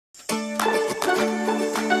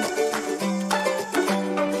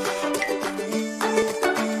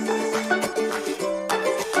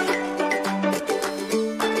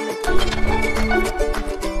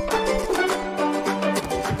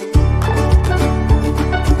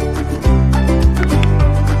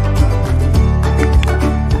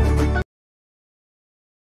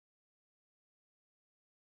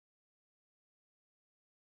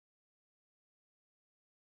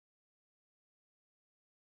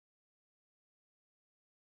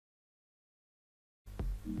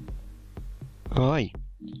Hi,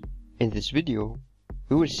 in this video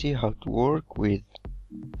we will see how to work with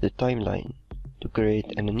the timeline to create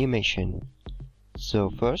an animation.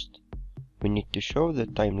 So first we need to show the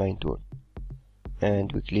timeline tool and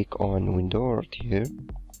we click on window right here.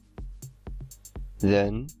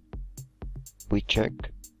 Then we check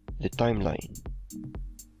the timeline.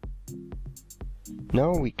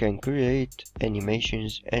 Now we can create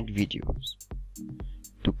animations and videos.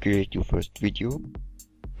 To create your first video,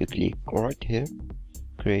 you click right here,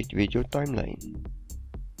 create video timeline.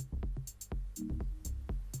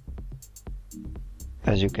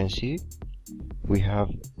 As you can see, we have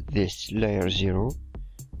this layer 0,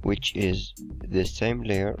 which is the same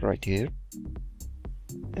layer right here,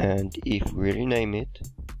 and if we rename it,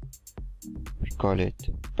 we call it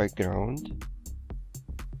background,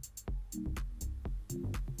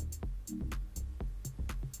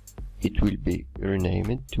 it will be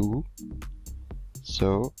renamed to,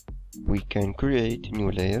 so we can create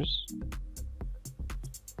new layers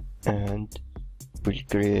and we'll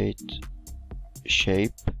create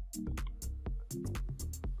shape,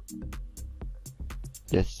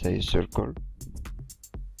 let's say circle.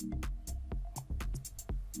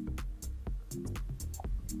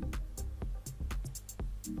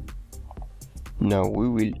 Now we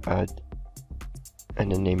will add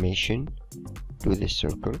an animation to this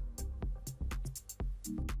circle.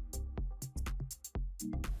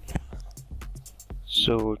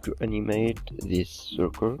 So to animate this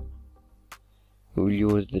circle, we'll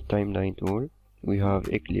use the timeline tool. We have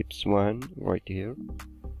Eclipse 1 right here.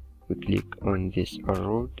 We click on this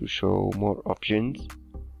arrow to show more options.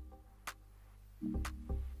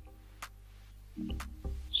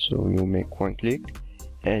 So you make one click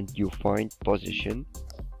and you find position,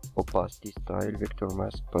 opacity, style, vector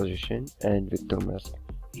mask position, and vector mask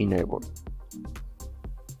enable.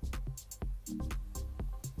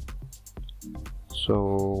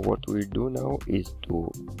 So what we'll do now is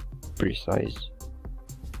to precise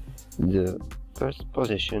the first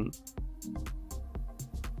position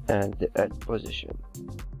and the add position.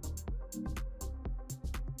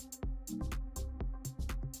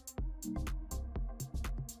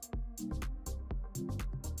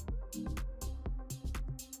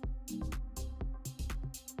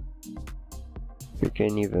 We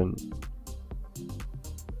can even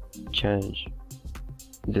change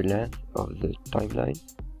the length of the timeline.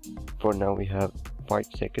 For now we have 5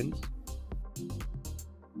 seconds.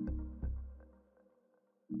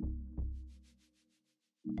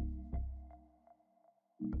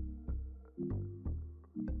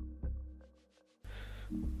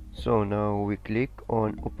 So now we click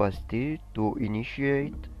on opacity to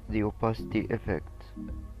initiate the opacity effect.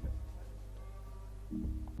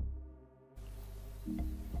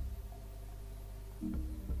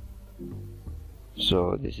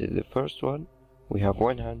 So this is the first one, we have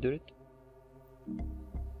 100,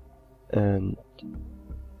 and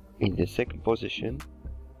in the second position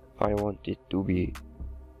I want it to be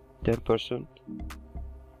 10%,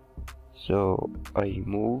 so I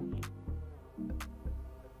move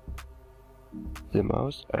the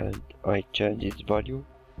mouse and I change its value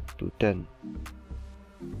to 10.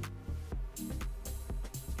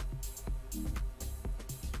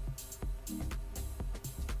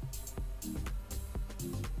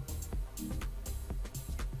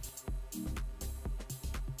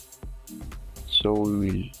 So we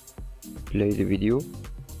will play the video,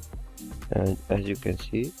 and as you can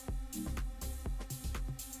see,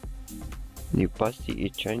 the opacity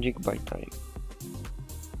is changing by time.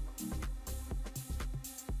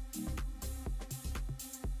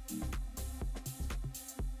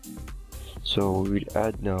 So we will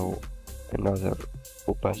add now another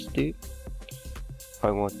opacity. I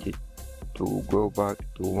want it to go back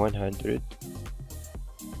to 100.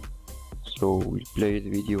 So we'll play the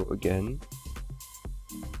video again.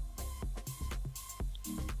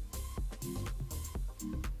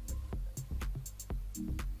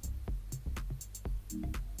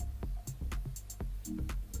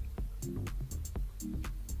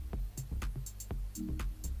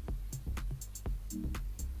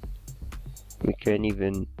 We can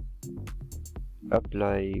even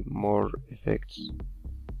apply more effects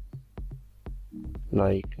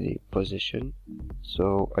like the position.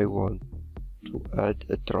 So I want to add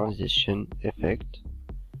a transition effect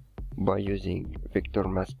by using vector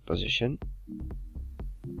mask position.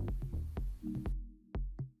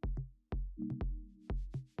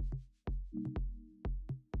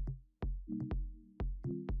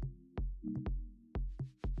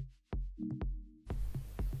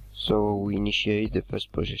 So we initiate the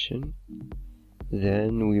first position,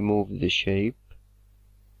 then we move the shape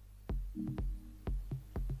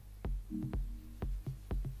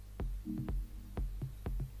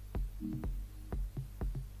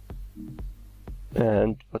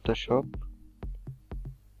and Photoshop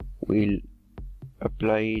will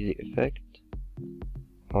apply the effect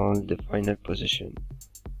on the final position.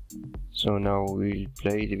 So now we'll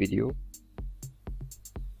play the video.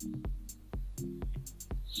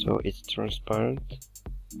 So it's transparent,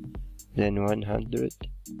 then 100,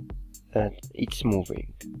 and it's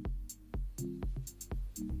moving.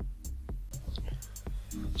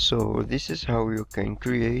 So this is how you can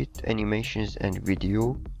create animations and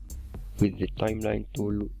video with the timeline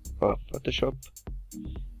tool of Photoshop.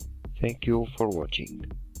 Thank you for watching.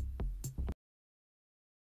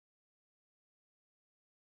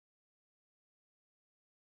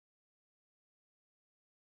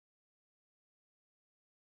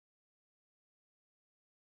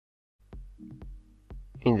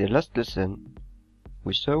 In the last lesson,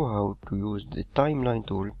 we saw how to use the timeline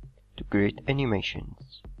tool to create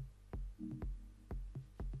animations.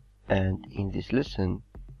 And in this lesson,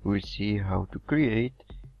 we'll see how to create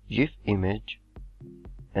GIF image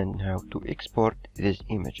and how to export these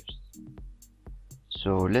images.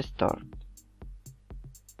 So let's start.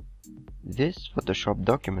 This Photoshop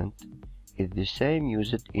document is the same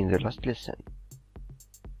used in the last lesson.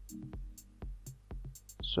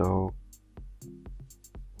 So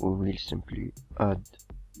we will simply add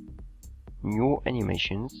new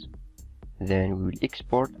animations, then we will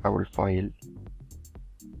export our file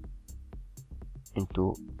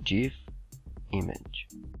into GIF image.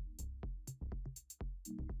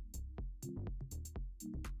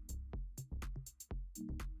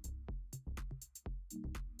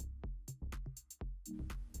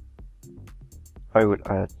 I will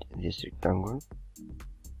add this rectangle.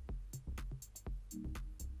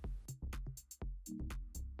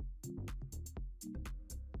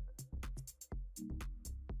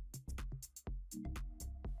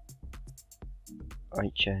 I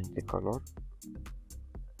change the color.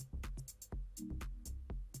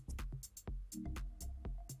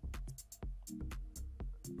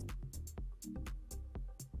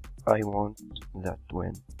 I want that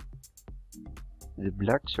when the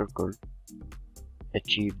black circle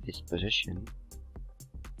achieves this position,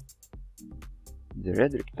 the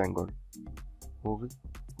red rectangle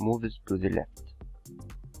moves to the left.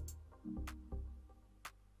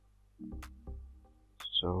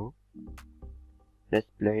 So let's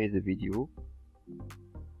play the video.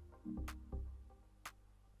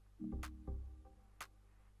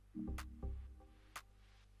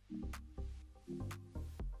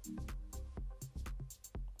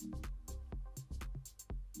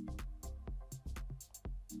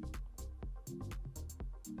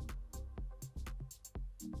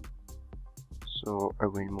 So I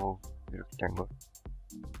will move the rectangle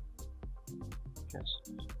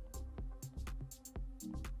just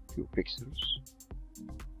few pixels.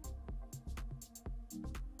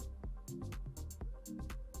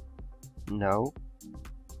 Now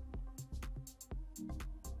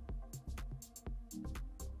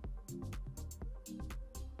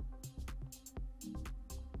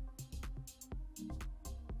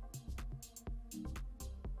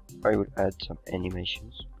I will add some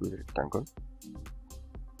animations to the rectangle.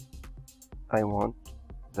 I want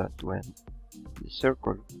that when the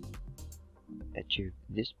circle achieves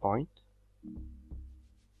this point,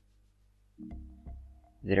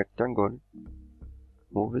 the rectangle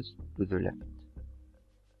moves to the left.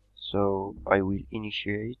 So I will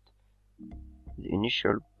initiate the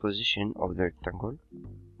initial position of the rectangle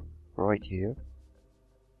right here.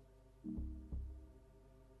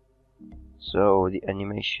 So the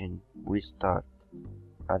animation will start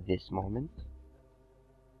at this moment,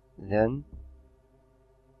 then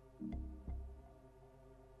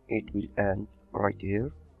it will end right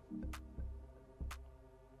here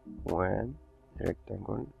when the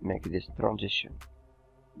rectangle makes this transition.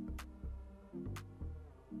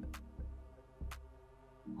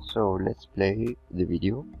 So let's play the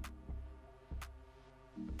video.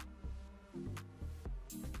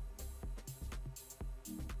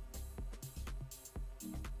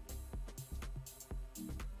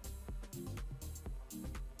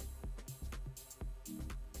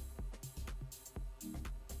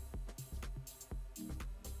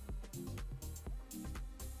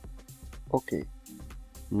 Okay,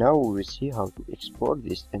 now we will see how to export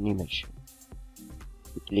this animation.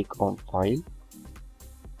 We click on File,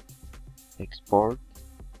 Export,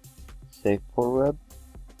 Save for Web,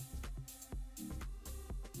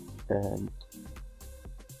 and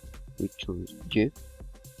we choose GIF.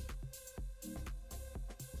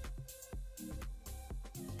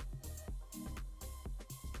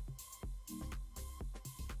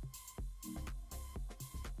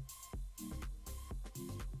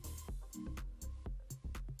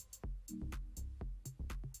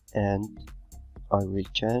 and I will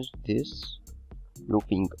change this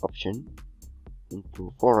looping option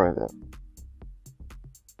into forever.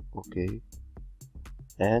 Okay,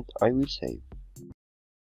 and I will save.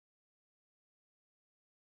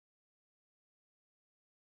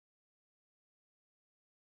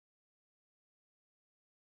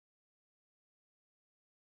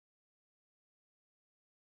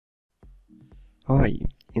 Hi,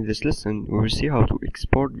 in this lesson we will see how to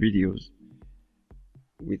export videos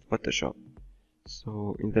with Photoshop.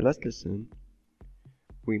 So in the last lesson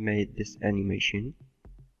we made this animation,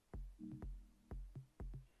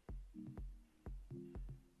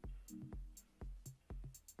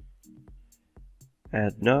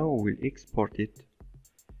 and now we'll export it.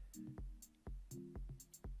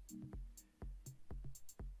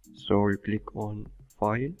 So you click on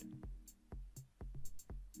File,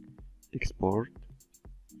 Export,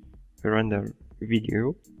 Render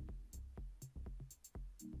Video,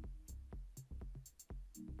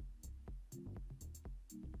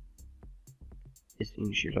 it's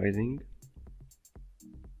initializing.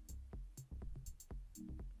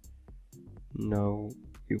 Now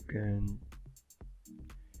you can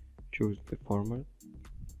choose the format,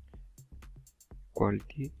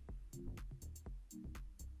 quality,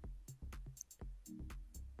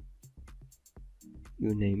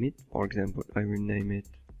 you name it. For example, I will name it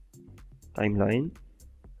timeline.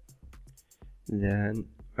 Then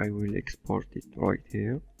I will export it right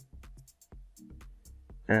here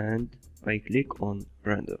and I click on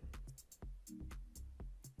render.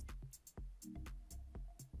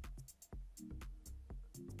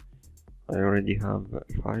 I already have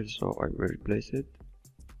a file, so I will replace it.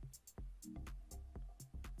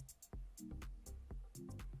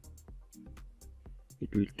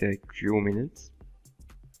 It will take few minutes.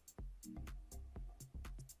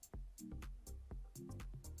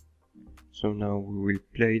 So now we will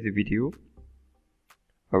play the video.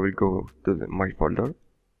 I will go to my folder.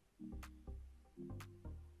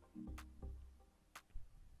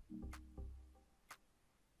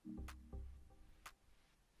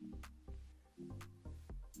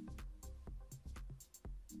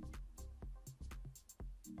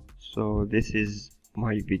 So this is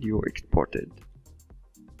my video exported.